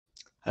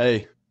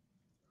Hey,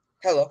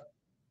 Hello,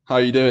 how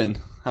are you doing?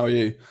 How are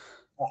you?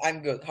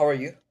 I'm good. How are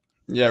you?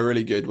 Yeah,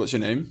 really good. What's your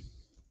name?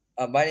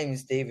 My name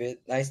is David.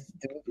 Nice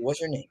to meet you.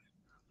 What's your name?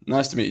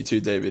 Nice to meet you too,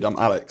 David. I'm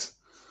Alex.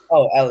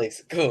 Oh,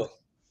 Alex. Cool.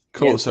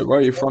 Cool. Yes. So where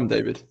are you from,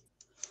 David?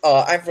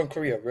 I'm from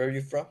Korea. Where are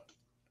you from?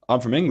 I'm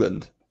from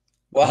England.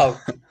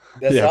 Wow,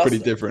 that's Yeah, pretty awesome.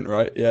 different,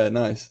 right? Yeah,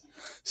 nice.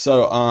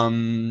 So,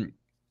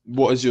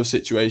 what is your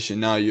situation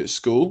now? You at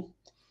school?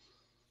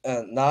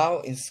 Now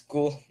in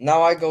school,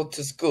 now I go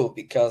to school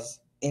because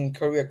in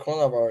Korea,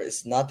 coronavirus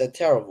is not that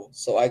terrible.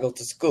 So I go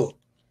to school.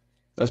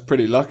 That's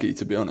pretty lucky,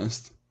 to be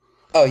honest.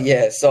 Oh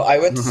yeah, so I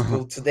went to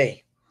school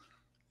today.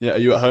 Yeah, are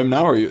you at home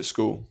now or are you at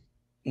school?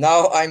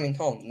 Now I'm in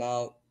home.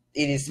 Now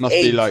it is Must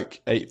be 8.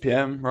 like 8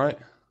 p.m., right?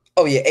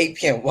 Oh yeah,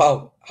 8 p.m.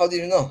 Wow. How did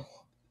you know?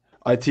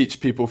 I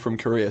teach people from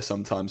Korea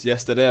sometimes.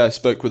 Yesterday I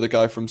spoke with a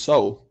guy from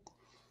Seoul.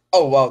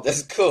 Oh wow,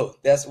 that's cool.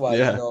 That's why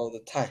you Yeah, know the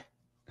time.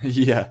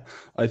 yeah.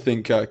 I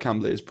think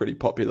Cambly is pretty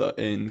popular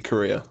in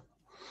Korea.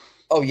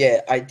 Oh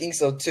yeah, I think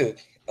so too.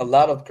 A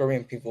lot of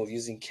Korean people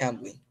using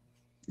Cambly.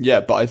 Yeah,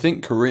 but I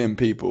think Korean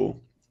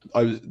people,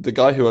 the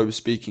guy who I was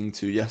speaking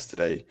to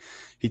yesterday,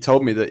 he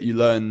told me that you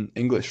learn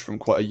English from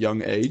quite a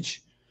young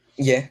age.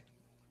 Yeah.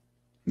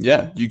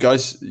 Yeah,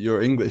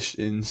 your English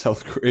in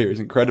South Korea is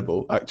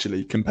incredible,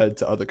 actually, compared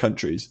to other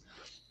countries.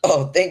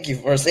 Oh, thank you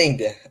for saying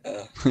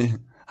that.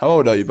 How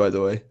old are you, by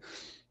the way?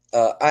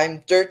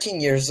 I'm 13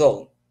 years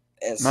old.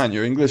 As Man,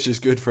 your English is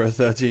good for a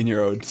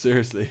 13-year-old.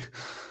 Seriously,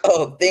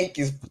 oh, thank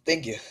you.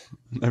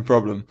 no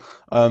problem.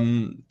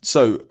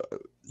 So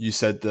you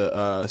said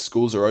that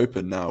schools are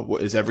open now.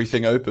 What is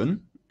everything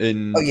open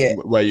Oh in yeah,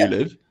 where uh, you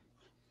live?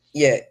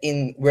 yeah.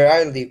 In where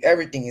I live,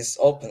 everything is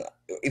open.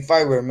 If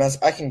I wear a mask,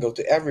 I can go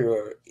to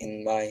everywhere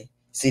in my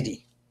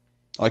city.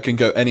 I can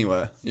go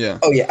anywhere. Yeah.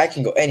 Oh yeah, I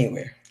can go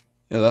anywhere.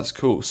 Yeah, that's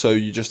cool. So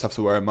you just have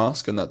to wear a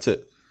mask and that's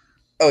it.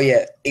 Oh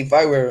yeah, if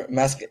I wear a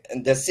mask,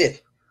 and that's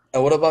it.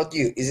 What about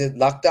you? Is it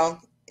lockdown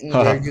in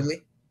where Haha. you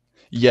live?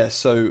 Yeah,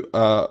 so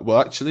well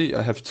actually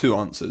I have two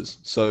answers.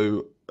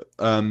 So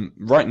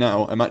right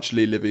now I'm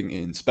actually living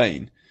in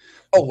Spain,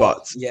 Oh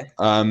wow, but yeah,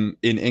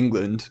 in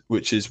England,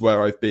 which is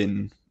where I've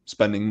been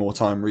spending more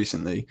time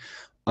recently,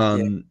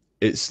 yeah.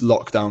 it's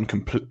lockdown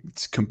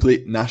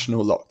complete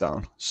national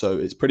lockdown. So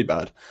it's pretty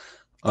bad.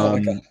 Oh my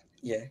God, Um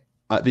yeah,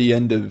 at the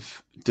end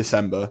of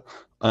December,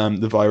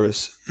 the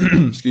virus,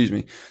 excuse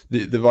me,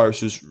 the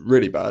virus was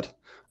really bad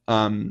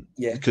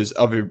yeah, because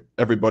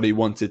everybody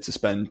wanted to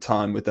spend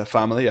time with their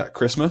family at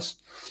Christmas.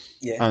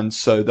 yeah. And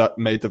so that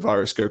made the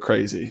virus go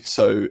crazy.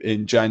 So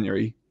in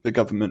January, the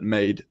government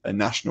made a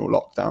national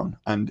lockdown,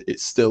 and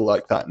it's still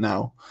like that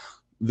now.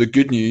 The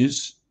good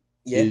news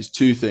Yeah. is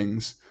two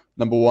things.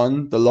 Number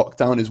one, the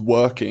lockdown is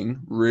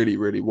working really,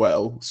 really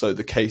well. So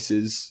the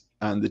cases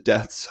and the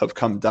deaths have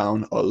come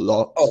down a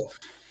lot. Oh,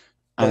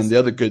 And that's the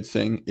other good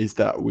thing is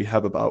that we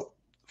have about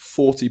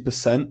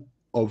 40%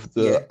 of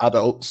yeah. the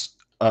adults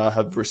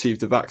have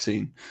received a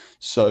vaccine.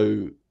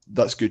 So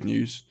that's good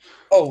news.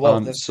 Oh wow,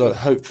 that's So good.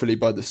 hopefully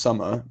by the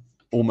summer,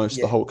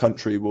 almost the Yeah. whole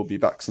country will be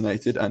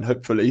vaccinated, and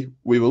hopefully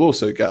we will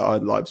also get our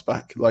lives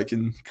back, like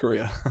in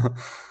Korea.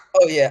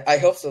 Oh yeah, I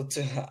hope so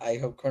too. I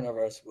hope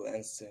coronavirus will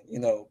end soon.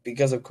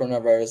 Because of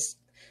coronavirus,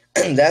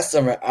 last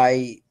summer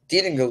I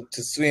didn't go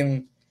to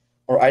swim,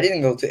 or I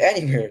didn't go to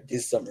anywhere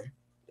this summer.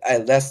 I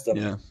last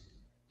summer. Yeah,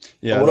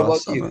 yeah, What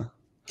last about you? summer.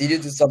 Did you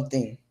do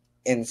something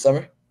in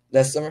summer?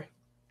 Last summer?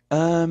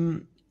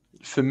 Um,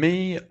 for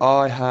me,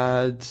 I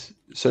had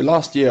so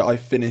last year I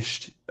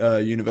finished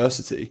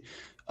university.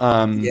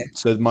 Yeah.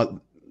 So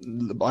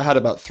I had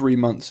about 3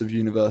 months of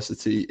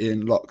university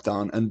in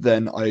lockdown, and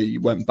then I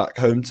went back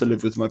home to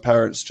live with my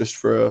parents just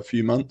for a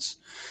few months.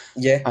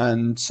 Yeah.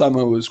 And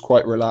summer was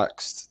quite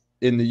relaxed.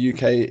 In the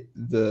UK,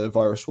 the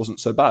virus wasn't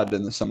so bad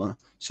in the summer,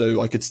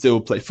 so I could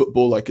still play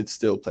football, I could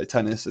still play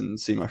tennis, and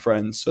see my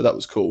friends. So that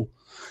was cool.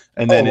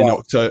 Oh wow.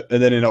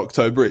 And then in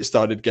October, it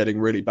started getting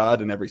really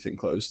bad, and everything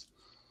closed.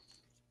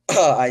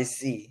 I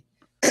see.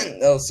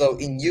 Oh, so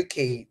in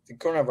UK, the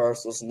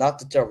coronavirus was not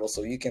too terrible,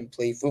 so you can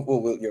play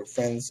football with your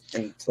friends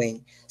and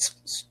playing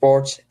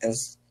sports and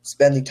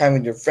spending time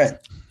with your friend.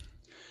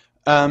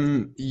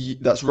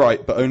 That's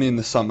right, but only in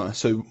the summer.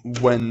 So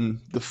when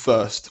the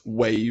first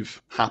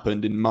wave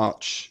happened in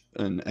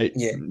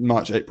Yeah.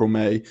 March, April,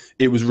 May,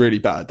 it was really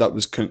bad. That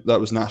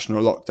was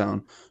national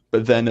lockdown.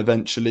 But then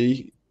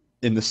eventually,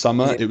 in the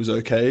summer, Yeah. it was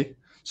okay.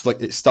 So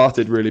like it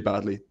started really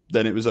badly,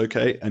 then it was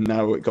okay, and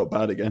now it got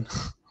bad again.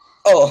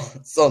 Oh,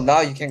 so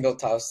now you can go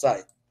to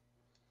outside.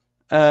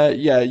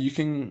 Yeah, you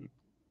can.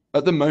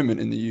 At the moment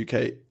in the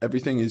UK,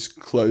 everything is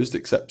closed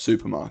except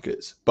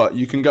supermarkets. But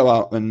you can go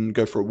out and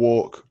go for a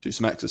walk, do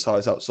some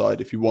exercise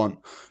outside if you want.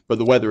 But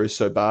the weather is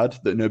so bad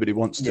that nobody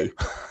wants Yeah. to.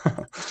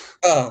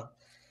 Uh,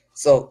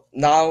 so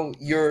now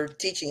you're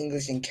teaching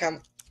English in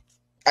Cam.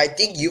 I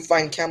think you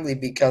find Cambly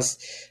because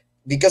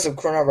of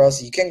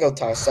coronavirus, you can go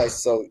to outside.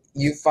 So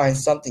you find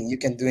something you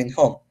can do in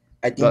home.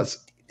 I think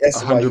That's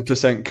that's why you can.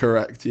 100%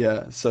 correct.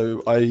 Yeah.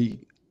 So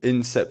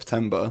in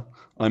September,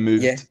 I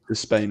Yeah. moved to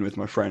Spain with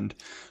my friend.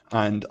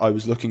 and I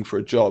was looking for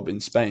a job in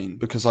Spain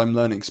because I'm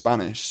learning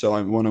Spanish, so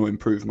I want to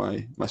improve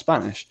my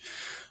Spanish.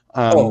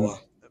 Oh, Um, wow.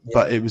 Yeah.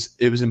 but it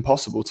was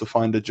impossible to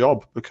find a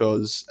job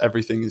because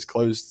everything is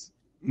closed.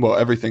 Well,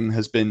 everything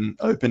has been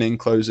opening,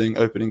 closing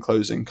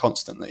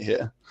constantly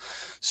here.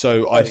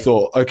 So Oh, I yeah.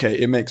 thought, okay,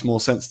 it makes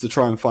more sense to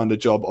try and find a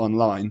job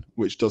online,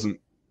 which doesn't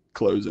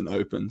close and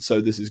open.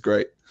 So this is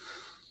great.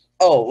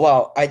 Oh,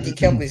 wow. I think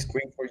Cambly is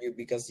great for you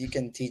because you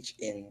can teach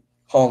in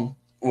home,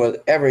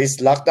 whatever is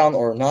lockdown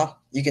or not.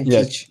 You can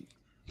Yeah, teach.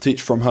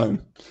 teach from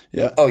home.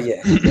 Yeah. Oh,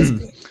 yeah. That's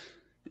good.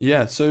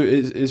 Yeah, so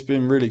it's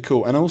been really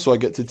cool. And also I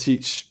get to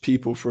teach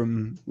people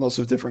from lots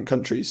of different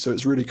countries, so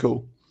it's really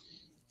cool.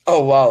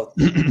 Oh, wow.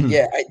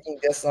 Yeah, I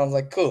think that sounds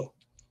like cool.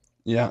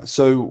 Yeah.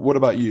 So what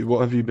about you?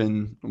 What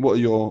are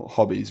your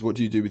hobbies? What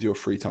do you do with your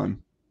free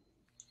time?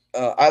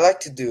 I like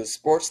to do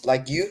sports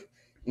like you.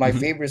 My Hmm.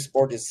 favorite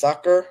sport is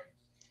soccer.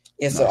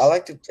 Yeah, so I Nice.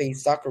 like to play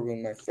soccer with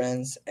my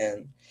friends,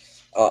 and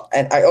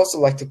I also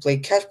like to play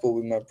catchball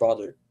with my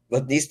brother.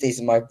 But these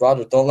days, my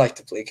brother don't like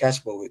to play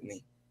catchball with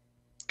me.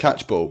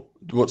 Catchball.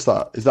 What's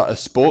that? Is that a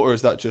sport or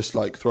is that just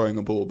like throwing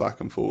a ball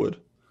back and forward?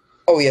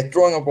 Oh yeah,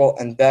 throwing a ball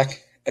and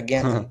back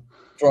again, and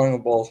throwing a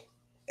ball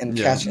and Yeah,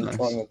 catch and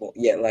throwing nice. a ball.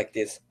 Yeah, like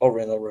this over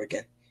and over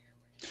again.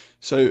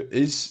 So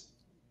is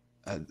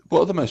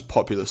what are the most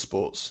popular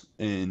sports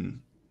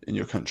in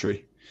your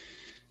country?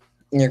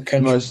 In your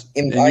The country, most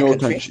in in my your country,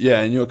 country,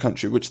 yeah, in your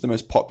country, which are the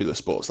most popular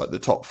sports, like the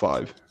top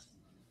five?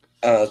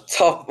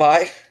 top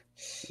five.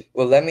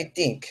 Well, let me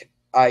think.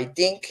 I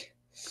think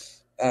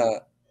uh,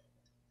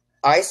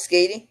 ice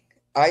skating,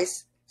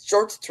 ice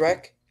short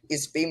track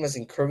is famous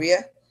in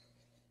Korea,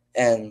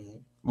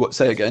 and What,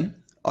 say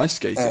again? Ice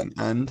uh, skating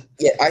and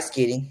yeah, ice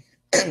skating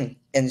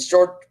and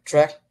short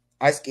track,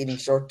 ice skating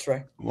short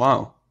track.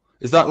 wow.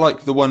 Is that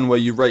like the one where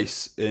you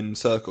race in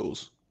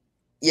circles?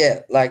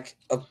 Yeah, like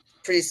a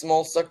pretty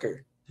small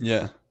sucker.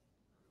 Yeah.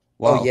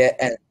 Oh Wow. yeah,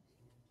 and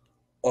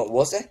what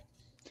was it?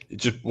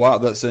 Wow,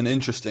 that's an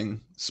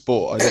interesting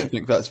sport. I don't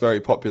think that's very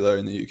popular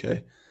in the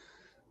UK.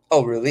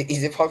 Oh really?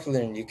 Is it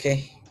popular in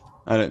UK?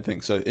 I don't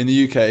think so. In the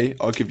UK,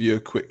 I'll give you a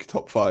quick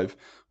top five.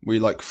 We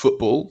like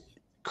football,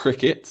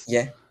 cricket,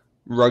 Yeah,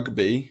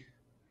 rugby.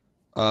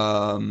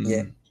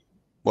 yeah. Um,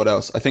 what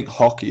else? I think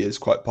hockey is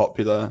quite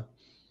popular.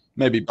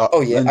 Maybe,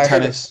 Oh yeah, and I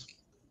heard of. tennis.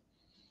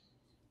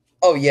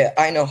 Oh yeah,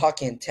 I know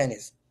hockey and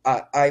tennis.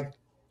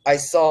 I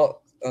saw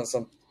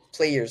some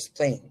players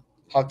playing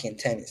hockey and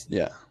tennis.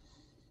 Yeah,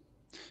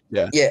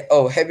 yeah. Yeah.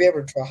 Oh, have you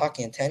ever tried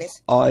hockey and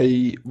tennis?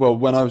 Well,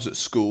 when I was at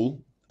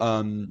school,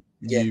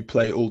 Yeah, you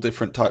play all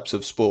different types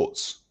of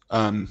sports.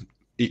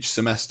 Each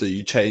semester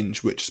you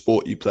change which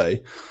sport you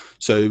play.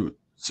 So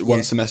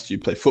one yeah, semester you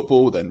play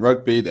football, then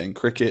rugby, then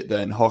cricket,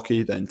 then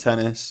hockey, then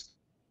tennis.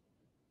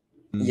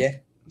 Mm, yeah.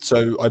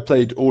 So I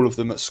played all of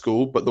them at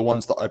school, but the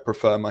ones that I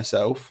prefer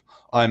myself,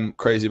 I'm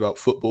crazy about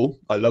football.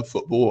 I love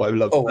football. I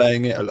love Oh,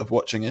 playing it. I love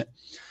watching it,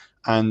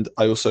 and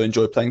I also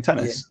enjoy playing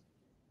yeah. tennis.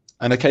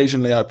 And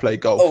occasionally I play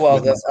Oh golf wow,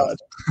 with my that's dad.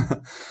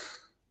 awesome.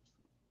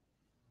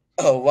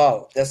 Oh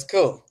wow, that's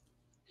cool.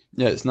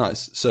 Yeah, it's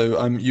nice.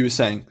 So you were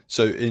saying,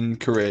 so in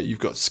Korea you've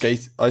got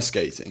ice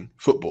skating,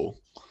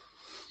 football.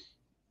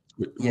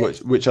 Yeah.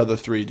 Which other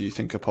three do you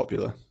think are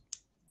popular?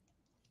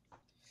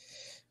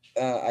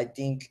 I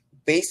think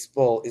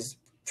baseball is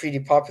pretty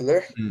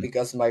popular Mm,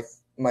 because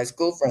my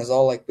school friends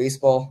all like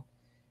baseball,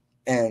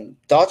 and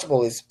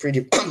dodgeball is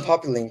pretty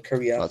popular in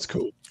Korea. that's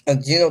cool.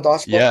 And do you know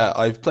dodgeball? Yeah,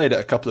 I've played it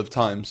a couple of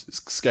times.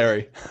 It's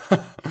scary.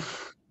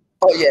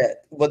 Oh yeah,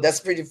 but that's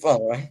pretty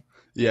fun, right?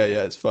 Yeah,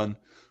 yeah, it's fun.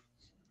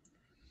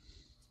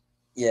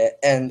 Yeah,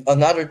 and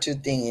another two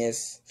thing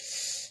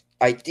is,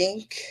 I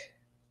think,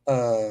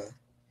 uh,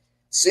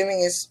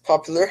 swimming is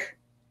popular,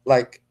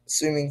 like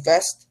swimming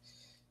fast,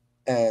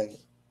 and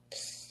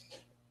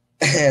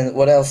and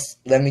what else?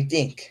 Let me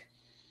think.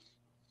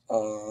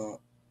 Uh,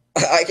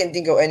 I can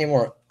think of any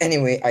more.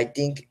 Anyway, I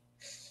think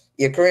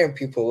yeah, Korean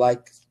people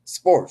like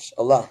sports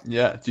a lot.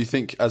 Yeah. Do you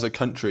think as a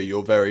country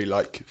you're very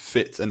like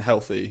fit and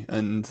healthy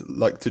and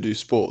like to do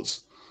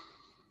sports?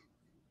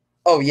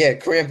 Oh yeah,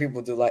 Korean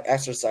people do like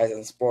exercise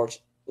and sports,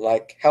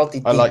 like healthy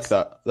I like things.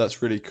 that.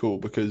 That's really cool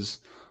because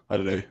I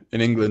don't know,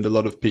 in England a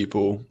lot of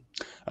people,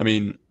 I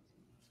mean,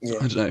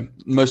 Yeah, I don't know,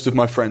 most of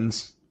my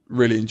friends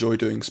really enjoy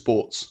doing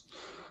sports,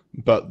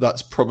 but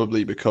that's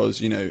probably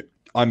because,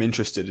 I'm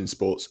interested in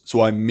sports,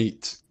 so I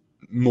meet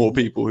more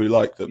people who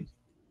like them.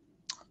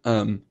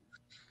 Um,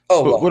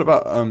 oh but what wow.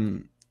 about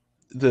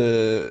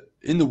the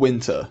in the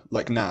winter,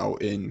 like now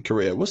in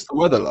Korea, what's the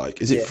weather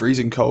like? Is it Yeah.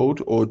 freezing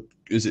cold or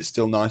is it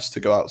still nice to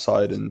go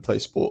outside and play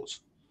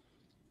sports?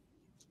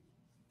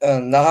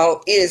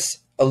 Now it is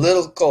a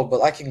little cold,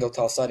 but I can go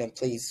to outside and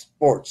play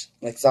sports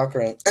like soccer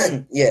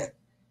and yeah.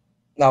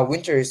 Now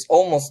winter is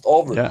almost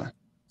over, Yeah,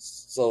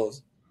 so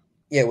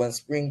yeah, when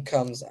spring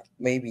comes,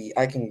 maybe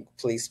I can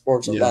play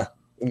sports a yeah, lot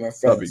with my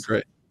that'd be friends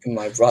great. and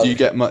my Do brother. you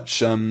get much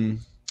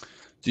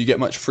do you get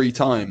much free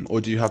time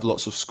or do you have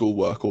lots of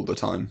schoolwork all the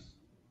time?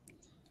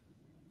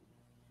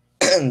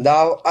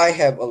 Now I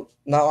have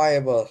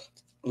a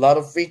lot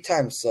of free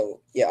time,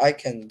 so yeah, I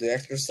can do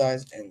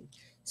exercise and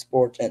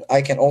sport, and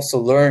I can also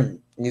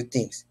learn new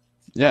things.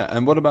 Yeah,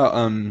 and what about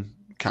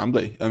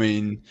Cambly? I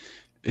mean,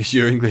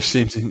 your English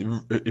seems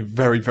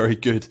very, very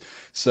good.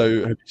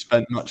 So have you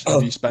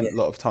Oh spent yeah. a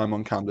lot of time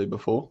on Cambly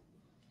before?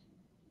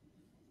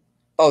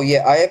 Oh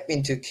yeah, I have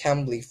been to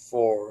Cambly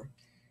for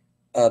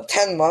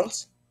 10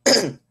 months.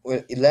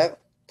 Well, 11,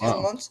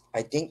 10 Wow. months,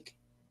 I think.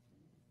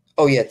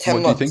 Oh yeah, And 10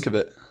 what do you think months. of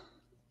it?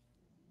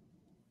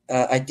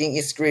 I think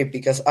it's great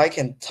because I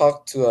can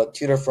talk to a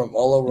tutor from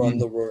all around Mm.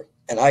 the world,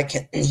 and I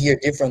can hear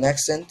different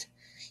accent,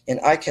 and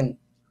I can,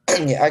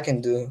 yeah, I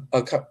can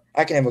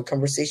have a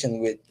conversation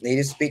with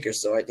native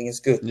speakers. So I think it's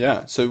good.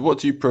 Yeah. So what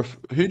do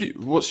you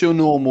what's your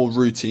normal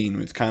routine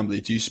with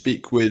Cambly? Do you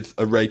speak with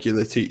a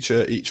regular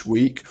teacher each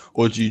week,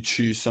 or do you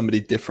choose somebody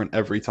different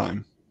every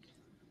time?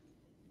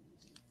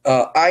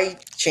 I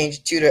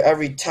change tutor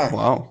every time.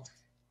 Wow.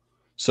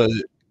 So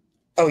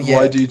Oh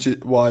yeah,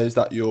 why is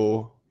that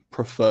your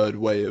preferred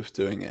way of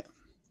doing it?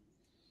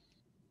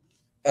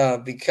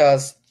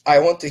 because I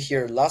want to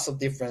hear lots of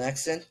different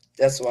accent.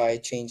 That's why I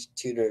change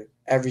tutor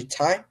every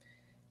time.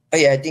 Oh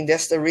yeah, I think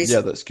that's the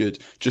Yeah, reason. that's good.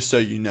 Just so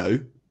you know,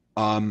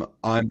 I'm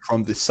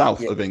from the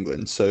south Yeah. of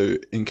England. So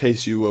in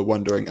case you were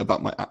wondering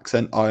about my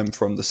accent, I am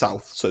from the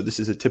south. So this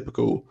is a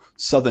typical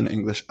Southern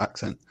English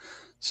accent.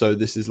 So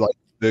this is like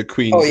the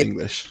Oh Queen's yeah.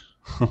 English.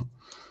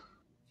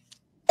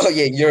 Oh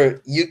yeah,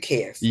 you're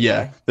UK accent,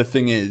 Yeah, right? the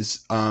thing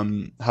is,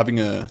 having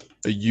a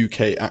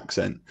UK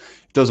accent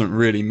doesn't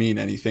really mean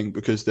anything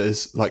because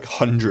there's like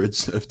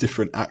hundreds of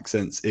different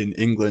accents in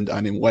England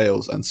and in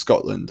Wales and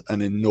Scotland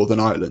and in Northern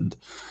Ireland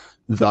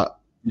that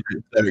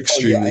they're Oh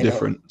yeah, extremely I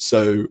know. different.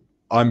 So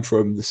I'm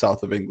from the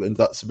south of England.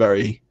 That's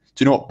very.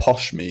 Do you know what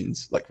posh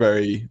means? Like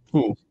very.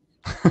 Ooh.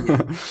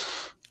 Yeah.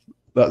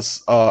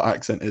 That's our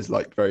accent is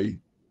like very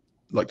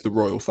like the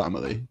royal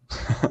family.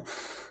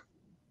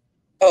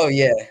 Oh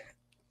yeah,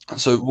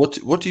 So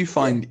what do you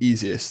yeah. find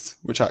easiest?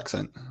 Which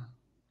accent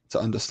to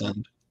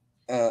understand?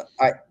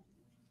 I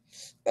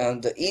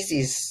The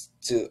easiest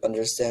to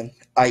understand.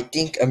 I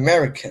think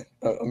American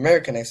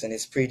accent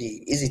is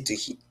pretty easy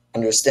to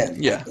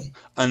understand. I Yeah, think.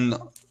 and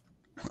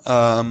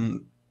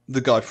um,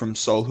 the guy from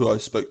Seoul who I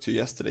spoke to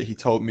yesterday, he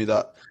told me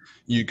that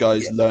you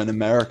guys Yeah. learn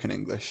American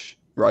English,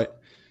 right?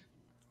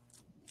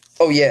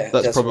 Oh yeah,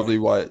 That's that's right. probably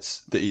why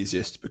it's the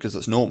easiest because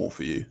it's normal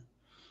for you.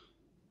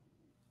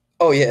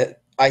 Oh yeah,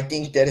 I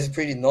think that is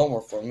pretty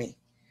normal for me.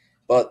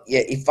 But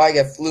yeah, if I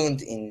get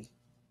fluent in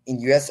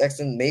US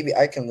accent, maybe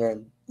I can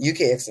learn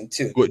UK accent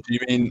too. What do you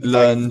mean If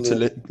I get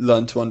fluent.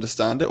 learn to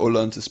understand it or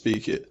learn to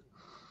speak it?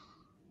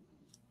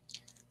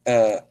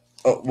 Uh,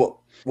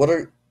 what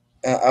are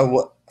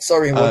what?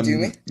 Sorry, what do you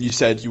mean? You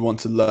said you want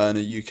to learn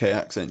a UK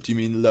accent. Do you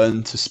mean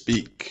learn to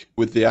speak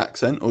with the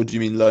accent or do you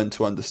mean learn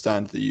to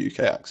understand the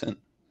UK accent?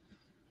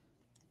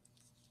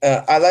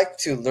 I like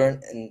to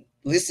learn and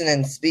listen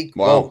and speak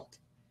both. Wow,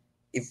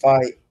 If I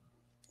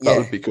that Yeah,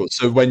 would be cool.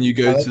 So when you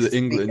I go like to to speak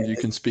England, and you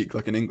can listen. speak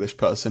like an English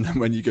person, and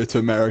when you go to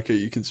America,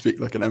 you can speak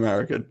like an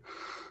American.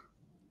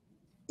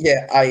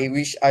 Yeah, I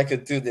wish I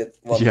could do that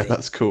one Yeah, day.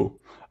 that's cool.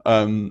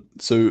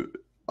 So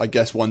I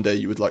guess one day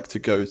you would like to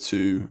go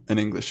to an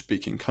English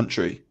speaking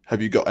country.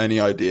 Have you got any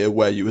idea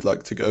where you would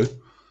like to go?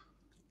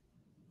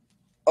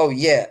 Oh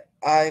yeah,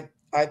 I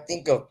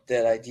think of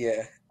that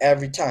idea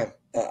every time.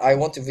 I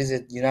want to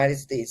visit United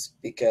States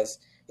because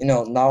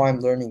now I'm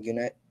learning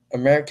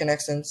American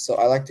accent, so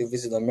I like to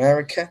visit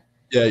America,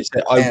 Yeah, you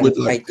say, I would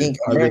and I like to. think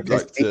America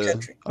is a big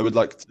country. I would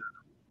like to.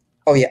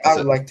 Oh yeah, I Is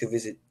would it? like to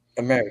visit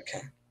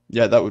America.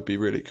 Yeah, that would be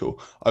really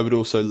cool. I would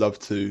also love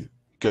to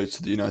go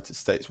to the United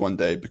States one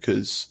day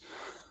because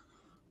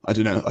I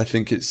don't know. I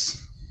think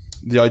it's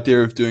the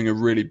idea of doing a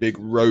really big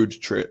road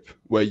trip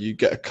where you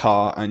get a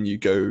car and you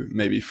go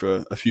maybe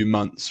for a few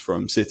months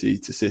from city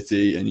to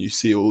city and you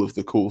see all of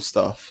the cool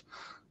stuff.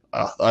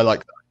 I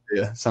like that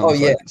idea. Oh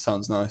yeah,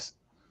 Sounds nice.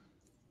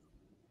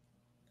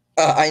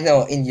 I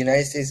know. In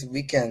United States,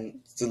 we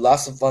can do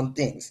lots of fun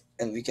things,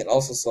 and we can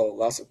also sell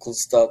lots of cool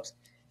stuff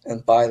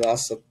and buy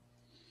lots of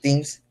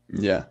things.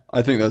 Yeah,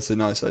 I think that's a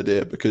nice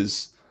idea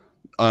because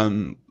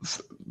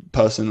f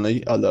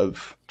personally, I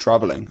love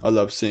traveling. I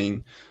love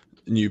seeing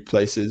new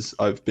places.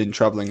 I've been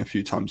traveling a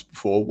few times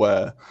before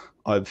where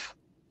I've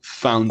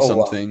found Oh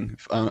wow. something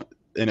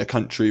in a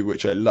country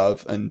which I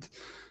love, and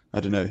I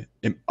don't know,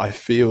 I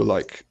feel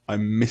like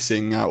I'm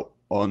missing out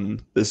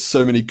on. There's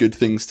so many good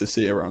things to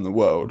see around the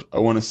world. I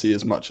want to see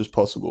as much as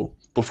possible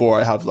before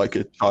I have like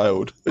a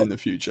child in the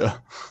future.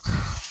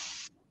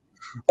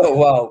 Oh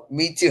wow,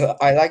 me too.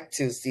 I like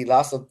to see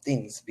lots of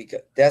things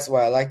because that's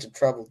why I like to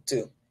travel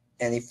too.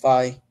 And if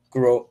I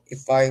grow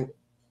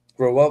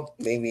up,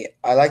 maybe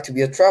I like to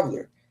be a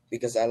traveler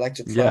because I like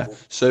to Yeah.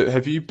 travel. So,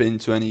 have you been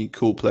to any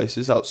cool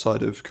places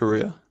outside of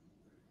Korea?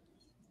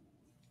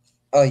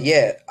 Oh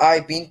yeah,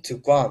 I've been to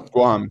Guam.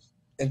 Guam.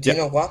 And do Yeah. you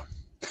know Guam?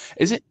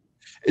 Is it?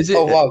 Is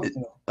Oh it? wow,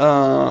 you know.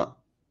 Uh,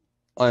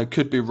 I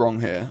could be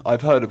wrong here.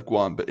 I've heard of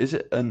Guam, but is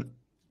it an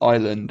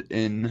island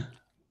in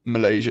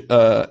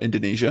Malaysia,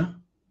 Indonesia?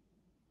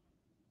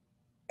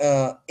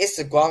 It's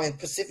a Guam in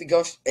Pacific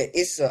Ocean.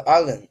 It's an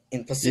island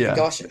in Pacific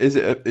Yeah. Ocean.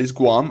 Is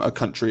Guam a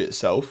country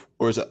itself,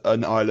 or is it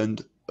an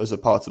island as a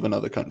part of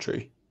another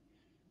country?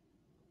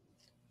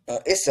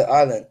 It's an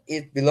island.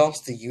 It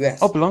belongs to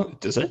Oh, U.S.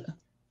 does it?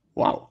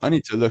 Wow. I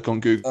need to look on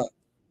Google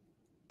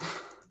Uh,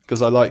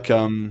 because uh,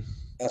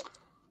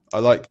 I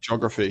like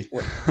geography.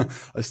 what?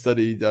 I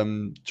studied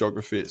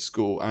geography at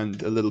school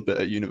and a little bit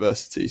at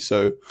university,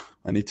 so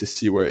I need to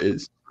see where it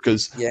is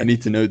because I Yeah.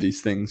 need to know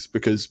these things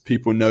because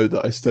people know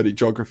that I study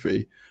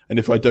geography, and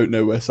if I don't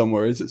know where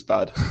somewhere is, it's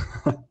bad.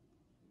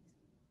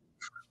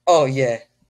 Oh yeah.